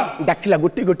डाकिला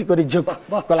गोटी गोटी करी झियो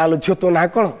कला लो झियो तो ना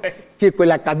कोन के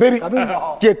कहला काबेरी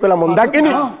के कहला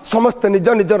मंदाकिनी समस्त निज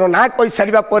निजर ना कहि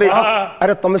सारिबा परे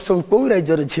अरे तमे सब को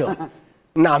राइजर झियो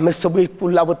ना आमे सब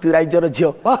कुलावती राइजर झियो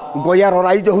गयार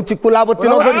राइज होछि कुलावती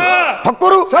नगरी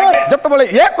फकुरु जतबले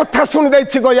ए कथा सुन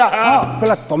दैछि गया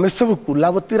कहला तमे सब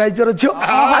कुलावती राइजर झियो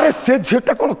अरे से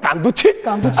झियोटा कोन कांदुछि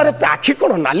अरे त आखि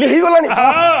कोन नाली हे गलानी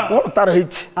कोन तार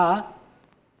होइछि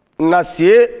ना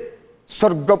से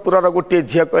स्वर्गपुर गोटे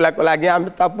झील कहला आज्ञा आम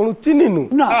तो आपन चिन्हनु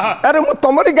अरे मु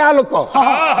तुमरी गाँ लोक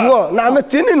हुआ ना आम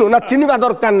चिन्हनु ना चिन्हवा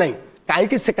दरकार नहीं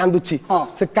कहीं से कांदुची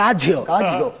से का झील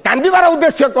कांदार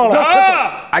उद्देश्य कौन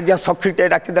आज्ञा सखीटे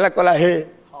डाकिदेला कहला हे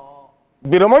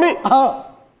वीरमणि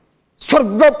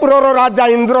स्वर्गपुर राजा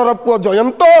इंद्रर पुओ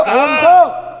जयंत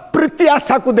प्रीति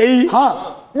आशा को देई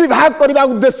विवाह करने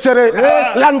उद्देश्य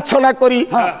लांछना करी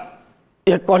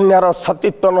ए कन्यार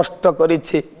सतीत्व नष्ट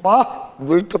करिछि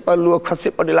दुई ठोपा लुह खसी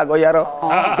पड़ा गयार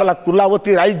कहला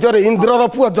कुलावती राज्य इंद्रर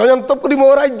पुआ जयंतपुरी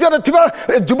मो राज्य थिबा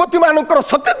युवती मानकर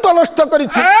सतीत्व नष्ट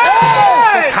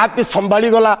करी संभाली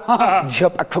गला झील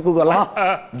पाखक गला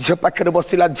झील पाखे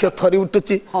बसिला झील थरी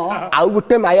उठुची आउ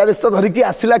गोटे माया बेश धरिकी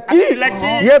आसिला कि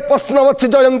ये प्रश्न अच्छी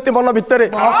जयंती मन भितर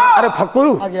अरे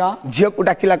फकुरु झील को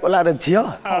डाकिला कहला अरे झील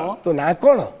तो ना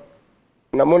कौन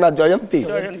ना मो ना जयंती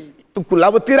तू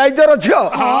कुलावती राज्यर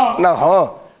झील ना हाँ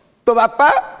तो बापा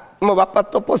मो बापा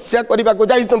तपस्या करने को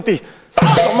जाइछंती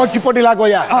चमकी पड़ा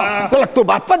गया कहला तो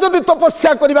बापा जदि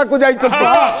तपस्या करने को जाइछंती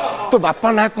तो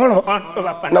बापा ना कौन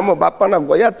ना मो बापा ना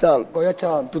गया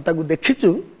चांद तू ताकू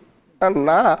देखिचु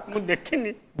ना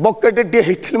देखिनी बकेटे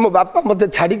हेथिल मो बापा मते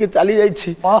छाड़ी के चली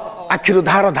जाइछि आखिर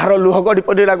धार धार लुह गड़ी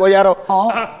पड़ा गयार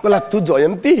कहला तू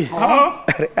जयंती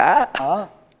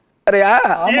अरे आ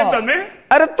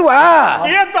अरे तू आ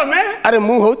अरे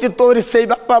मु होची तोरी से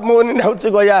बापा मोनी होची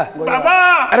गया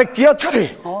अरे किया छरे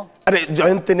अरे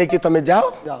जयंती ने कि तमे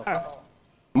जाओ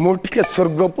मु टिके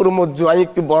स्वर्गपुर मो जुआई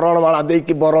की बरण वाला दे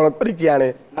की बरण करी कि आने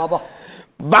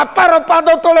बापा रो पाद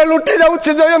तळे लुटी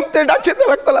जाउछि जयंती डाछि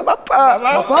देला कहला बापा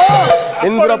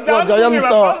इंद्रपुर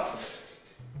जयंत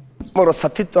मोर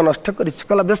सतीत्व नष्ट करी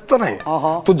कहला व्यस्त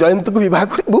नहीं तू जयंत को विवाह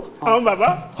करबू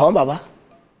हां बाबा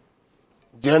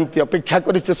जयंती अपेक्षा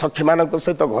कर सखी मान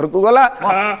सहित घर को गला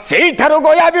से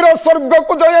गयावीर स्वर्ग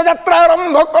को जय यात्रा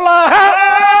आरंभ कला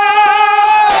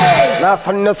ना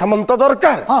सैन्य सामंत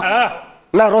दरकार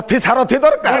ना रथी सारथी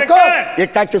दरकार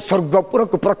एकाकी स्वर्गपुर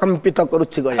को प्रकंपित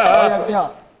करुछि गया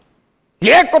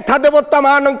ये कथा देवता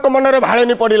मान मन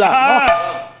भाड़ेनी पड़ा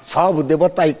सब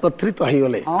देवता एकत्रित हो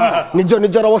गले निज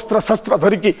निजर वस्त्र शस्त्र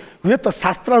धरिकी हुए तो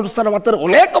शास्त्र अनुसार मात्र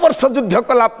अनेक वर्ष युद्ध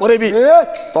कला परे भी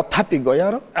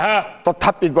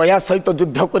तथापि गया सहित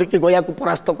युद्ध करके गया को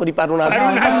परास्त करि पारुना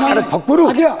अरे फकुरु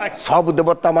सब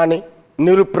देवता माने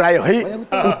निरुप्राय होई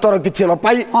उत्तर किछि न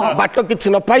पाई बाट किछि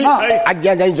न पाई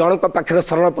आज्ञा जाई जनक पाखरे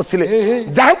शरण पसिले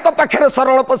जाहक पाखरे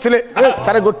शरण पसिले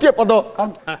सारे गोटिए पद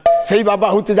सेई बाबा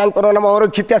होति जानकर नाम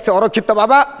अरखित से अरखित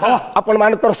बाबा आपण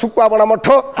मानकर सुकुआ बणा मठ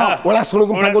ओला सुनु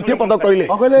गोटिए पद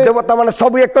कहले देवता माने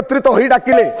सब एकत्रित होई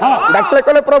डाकिले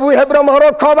कहले प्रभु हे ब्रह्म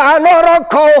रख भान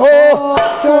रख हो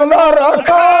सुन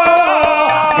रख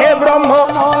हे ब्रह्म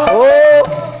ओ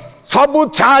सब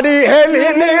छाड़ी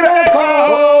हेलिनी रख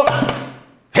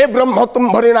हे ब्रह्म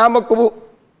तुम भरी नाम को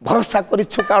भरोसा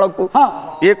करिछु काल को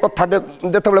ये कथा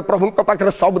जेतबेले प्रभु के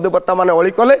पाखरे सब देवता माने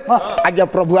ओळी कले आज्ञा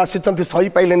प्रभु आसीचंती सही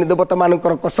पाइलेनी देवता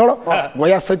मानकर कषण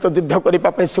गया सहित युद्ध करिपा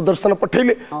पई सुदर्शन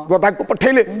पठैले गदा को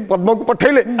पठैले पद्म को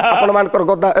पठैले आपण मानकर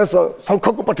गदा शंख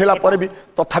को पठैला पर भी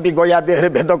तथापि गया देहरे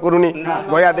भेद करूनी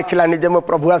गया देखिला निजे मो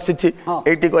प्रभु आसीछि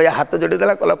एटी गया हाथ जोड़ी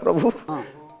देला कहला प्रभु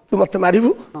तू मते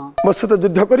मारिबू मो सहित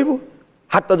युद्ध करिबू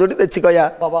हाथ जोड़ी देछि गया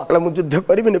कहला मु युद्ध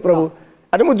करिबिनी प्रभु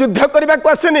अरे मु युद्ध करबा को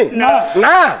आसेनी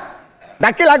ना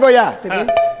डाकिला गया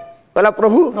कहला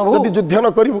प्रभु यदि युद्ध न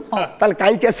करिबू ताल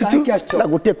काई के आसीछु ना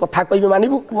गोटे कथा कहबी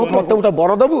मानिबू मते उटा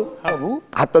बर दबू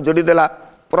हाथ जोड़ी देला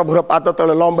प्रभुर पाद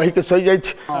तळे लंब होई के सोई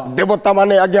जाइछ देवता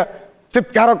माने आज्ञा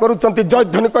चित्कार करूचंती जय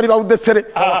ध्वनि करबा उद्देश्य रे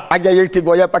आज्ञा एठी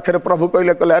गया पाखरे प्रभु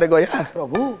कहले कहले अरे गया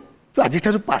प्रभु तू आज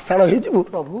ठारू पाषाण होई जिबू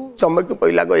प्रभु चमक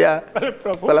पइला गया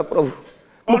कहला प्रभु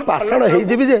मु पाषाण होई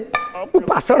जिबी जे मु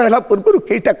पाषाण हला पूर्व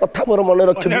केटा कथा मोर मन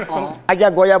रखिबी आज्ञा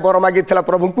गया बर मागिथिला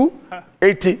प्रभु को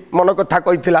एठी मन कथा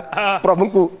कहिथिला प्रभु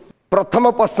को प्रथम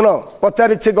प्रश्न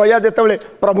पचारिछि गया जेतेबेले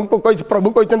प्रभु को कहि प्रभु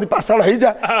कहिचंती पाषाण होई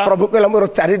जा प्रभु कहला मोर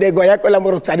चारि डे गया कहला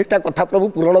मोर चारिटा कथा प्रभु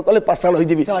पूर्ण कले पाषाण होई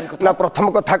जिबी ना प्रथम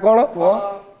कथा कोन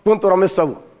कोन तो रमेश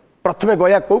बाबू प्रथमे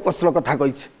गया को प्रश्न कथा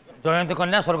कहिछि जयंती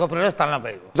कन्या स्वर्गपुर स्थान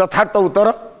पाइबो यथार्थ उत्तर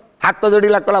हाथ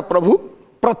जोड़िला कहला प्रभु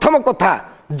प्रथम कथा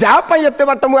जा पाई एते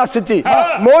बाट मु आसीची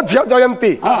मो झियो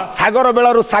जयंती सागर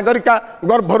बेलारू सागरिका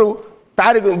गर्भरू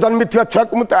तार जन्मी थिया छुआ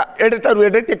को मुता एडेटारू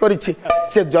एडेटे करिछि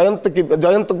से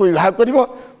जयंत को विवाह करिवो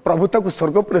प्रभु ताकू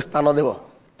स्वर्गपुर स्थान देव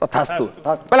तथास्तु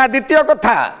पहला द्वितीय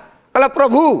कथा कहला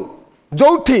प्रभु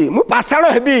जोठी मु पाषाण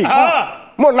हेबी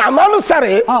मो नामानुसार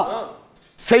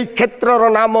सेई क्षेत्रर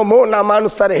नाम मो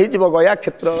नामानुसार हे जीव गया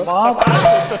क्षेत्र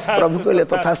प्रभु कहले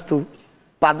तथास्तु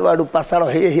पादवाडू पाषाण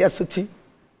हे आसुछि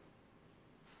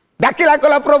डाकिला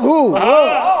कला प्रभु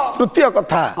तृतीय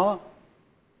कथा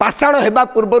पाषाण हेबा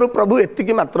पूर्व प्रभु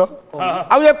एतिकी मात्र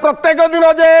आ ये प्रत्येक दिन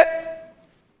जे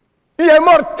ये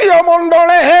मर्त्य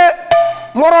मंडले हे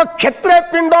मोर क्षेत्रे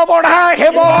पिंड बढ़ा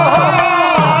हेबो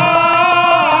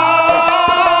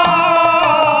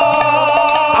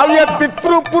आ ये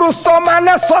पितृपुरुष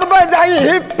माने सर्वे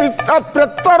जाई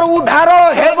प्रेतर उद्धार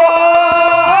हेबो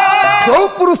जो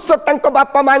पुरुष तांको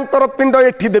बापा मांकर पिंड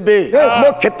एठी देबे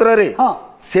मो क्षेत्र रे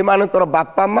से मानकर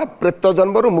बापा माँ प्रेत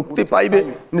जन्म मुक्ति पाइबे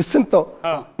निश्चिंत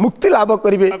मुक्ति लाभ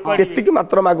करिवे एतिकी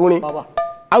मात्र मागुणी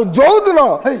आउ जो दिन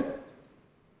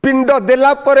पिंड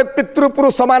देला परे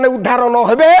पितृपुरुष माने उद्धार न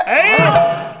हेबे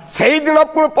सेही दिन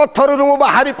पुण पत्थर रु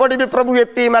बाहरी पड़िबे प्रभु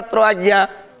एति मात्र आज्ञा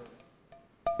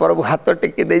प्रभु हाथ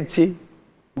टेकी देछि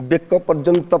बेक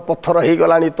पर्यंत पत्थर हो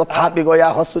गलानी तथापि गया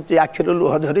हसुची आखिर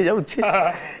लुह झरी जाउछि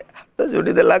हाथ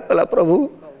जोड़ी देला कला प्रभु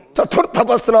चतुर्थ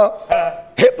प्रश्न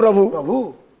हे प्रभु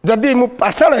जदि मु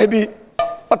पाषाण हेबी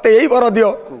मते यही वर दियो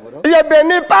ये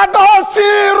बेनी पाद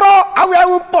सिर आउ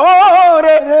ऊपर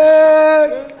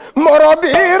मोर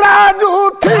बिराजु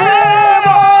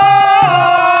थिबो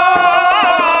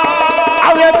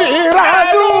आउ ये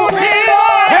बिराजु हे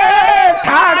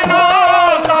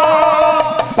ठाकुर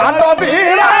पाद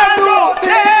बिराजु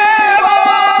थिबो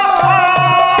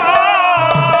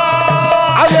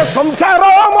आउ ये संसार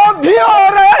मध्य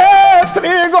रे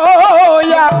श्री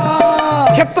गोया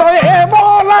क्षेत्र हे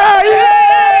बोलाई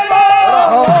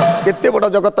एते बड़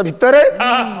जगत भितर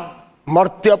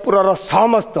मर्त्यपुर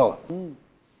समस्त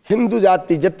हिंदू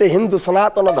जाति जेते हिंदू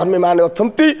सनातन धर्मी माने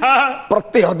अछंती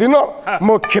प्रत्येक दिन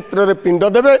मो क्षेत्र रे पिंड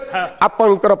देबे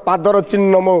आपनकर पादर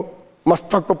चिन्ह मो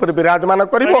मस्तक पर विराजमान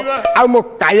करिवो आ मो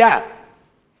काया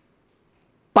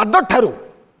पाद ठारू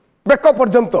बेक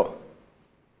पर्यंत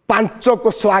पांच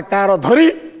कोश आकार धरी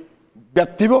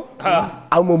व्यक्तिव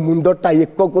आ मो मुंडटा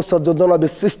एक कोश योजन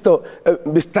विशिष्ट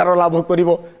विस्तार लाभ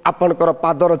करिवो आपनकर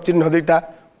पादर चिन्ह दुईटा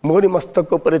मोरी मस्तक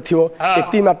पर थिवो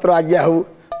एति मात्र आज्ञा हो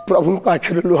प्रभु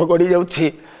आखिर लुह गड़ी जाऊँगी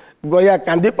गया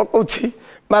कांदी पकाउछि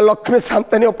माँ लक्ष्मी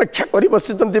शांतानी अपेक्षा कर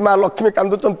बसी माँ लक्ष्मी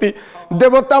कांदुचंती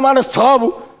देवता माने सब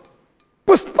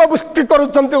पुष्पवृष्टि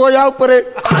करुचंती गया उपरे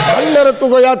अन्यर तू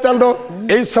गया चांद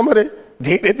यही समय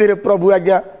धीरे धीरे प्रभु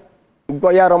आज्ञा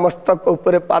गयार मस्तक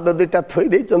उपरे पाद दुईटा थोई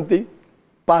देइचंती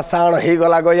पाषाण हो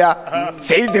गला गया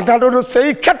से दिनठारु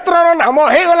से क्षेत्र नाम हो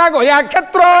गला गया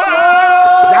क्षेत्र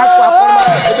जाको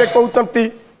आपण कहउचंती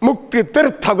मुक्ति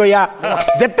तीर्थ गया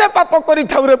जेते पाप करी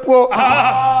थाउ रे पुओ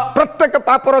प्रत्येक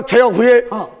पापर क्षय हुए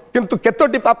किंतु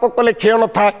केतोटी पाप कले क्षय न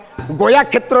था गया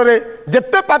क्षेत्र रे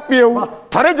जेते पापी हो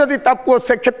थरे जदि ता पुओ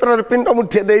से क्षेत्र रे पिंड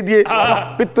मुठिए दे दिए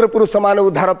पितृपुरुष माने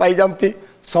उद्धार पाई जांती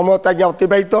समय ताज्ञा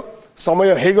अतिबाहित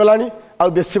समय हो गलानी आ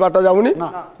बेसी बाट जाउनी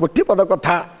गोटी पद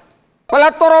कथा कला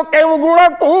तोर केउ गुण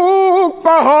को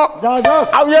कह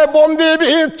आ ये बंदी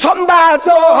भी छंदा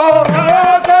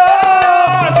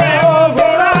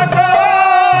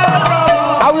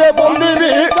ये बंदी भी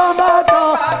तोर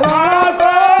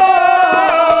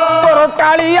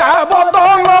कालिया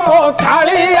बदन मो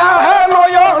थालिया है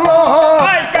नयन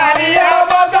कालिया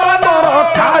बदन तोर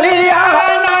थालिया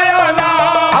नयन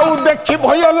आउ देखि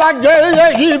भय लागे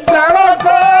यही प्राण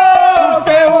को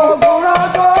केउ गुण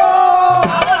को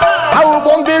आउ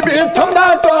बंदी भी छंदा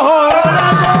तो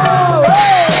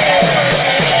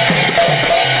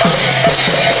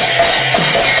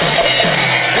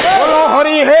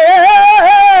हरि हे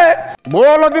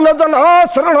बोल दिन जन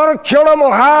शरण रक्षण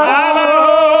महा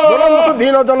बोलंतु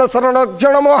दीन जन शरण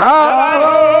रक्षण महा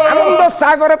आनंद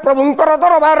सागर प्रभुंकर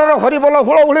दरबार हरि बोल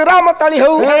हुलहुली राम ताली हो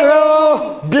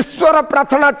विश्वर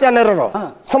प्रार्थना चैनल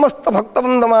समस्त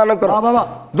भक्तवृंद मानकर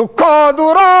दुख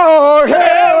दूर हे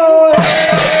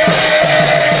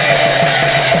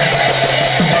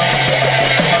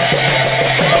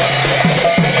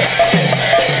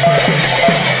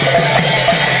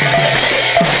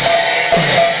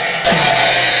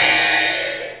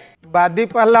बादी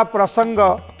पहला प्रसंग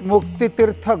मुक्ति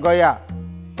तीर्थ गया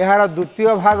यार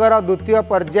द्वितीय भागर द्वितीय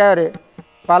पर्यायर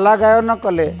पाला गायन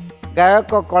कले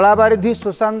गायक कलाबारिधि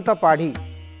सुशांत पाढ़ी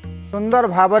सुंदर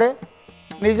भावरे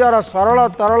निजर सरल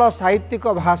तरल साहित्यिक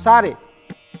भाषा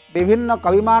विभिन्न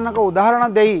कविमान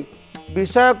उदाहरण देई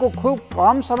विषय को खूब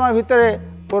कम समय भितर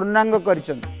पूर्णांग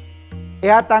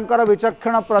कर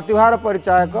विचक्षण प्रतिभार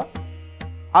परिचायक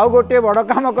आउ गोटे बड़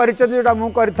काम करा मु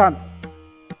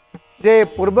जे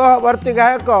पूर्ववर्ती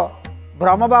गायक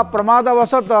भ्रम बा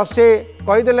प्रमादवशत से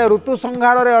कहीदेले ऋतु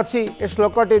संहार अच्छी ए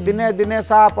श्लोकटी दिने दिने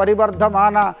सा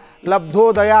परिवर्धमाना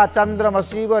लब्धोदया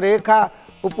चंद्रमसीव रेखा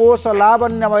उपोष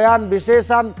लावण्यमयान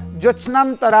विशेषान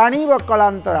ज्योत्स्नांतराणी व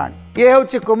कलांतराणी ये हूँ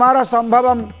कुमार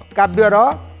संभवम काव्यर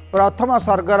प्रथम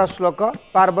सर्गर श्लोक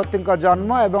पार्वती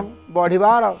जन्म एवं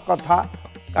बढ़िबार कथा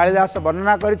कालिदास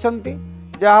वर्णना करिसंती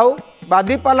जाहु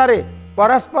बादीपालारे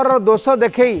परस्पर दोष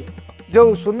देखई जो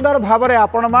सुंदर भाव में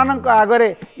आपण मानक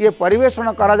आगरे ये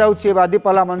परिवेषण करा जाउछि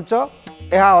बादीपाला मंच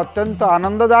यह अत्यंत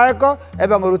आनंददायक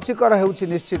एवं रुचिकर होउछि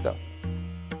निश्चित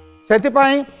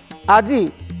सेथिपाई आज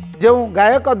जो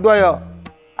गायक द्वय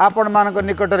आपण मानक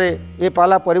निकट में ये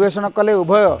पाला परिवेषण कले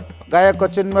उभय गायक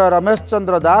चिन्मय रमेश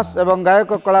चंद्र दास एवं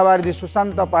गायक कलाबारिधि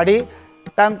सुशांत पाढ़ी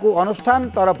तांकु अनुष्ठान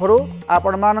तरफरु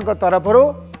आपण मानक तरफरु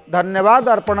धन्यवाद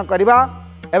अर्पण करिबा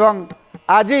एवं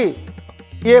आज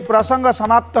ये प्रसंग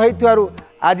समाप्त होइथिवारु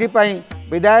आज पई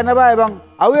विदाय नेबा एवं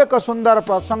आउ एक सुंदर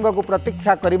प्रसंग को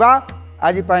प्रतीक्षा करिबा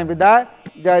आज पई विदाय।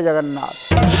 जय जगन्नाथ।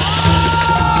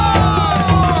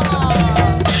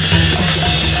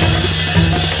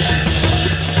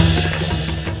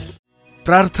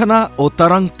 प्रार्थना और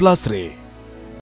तरंग प्लस रे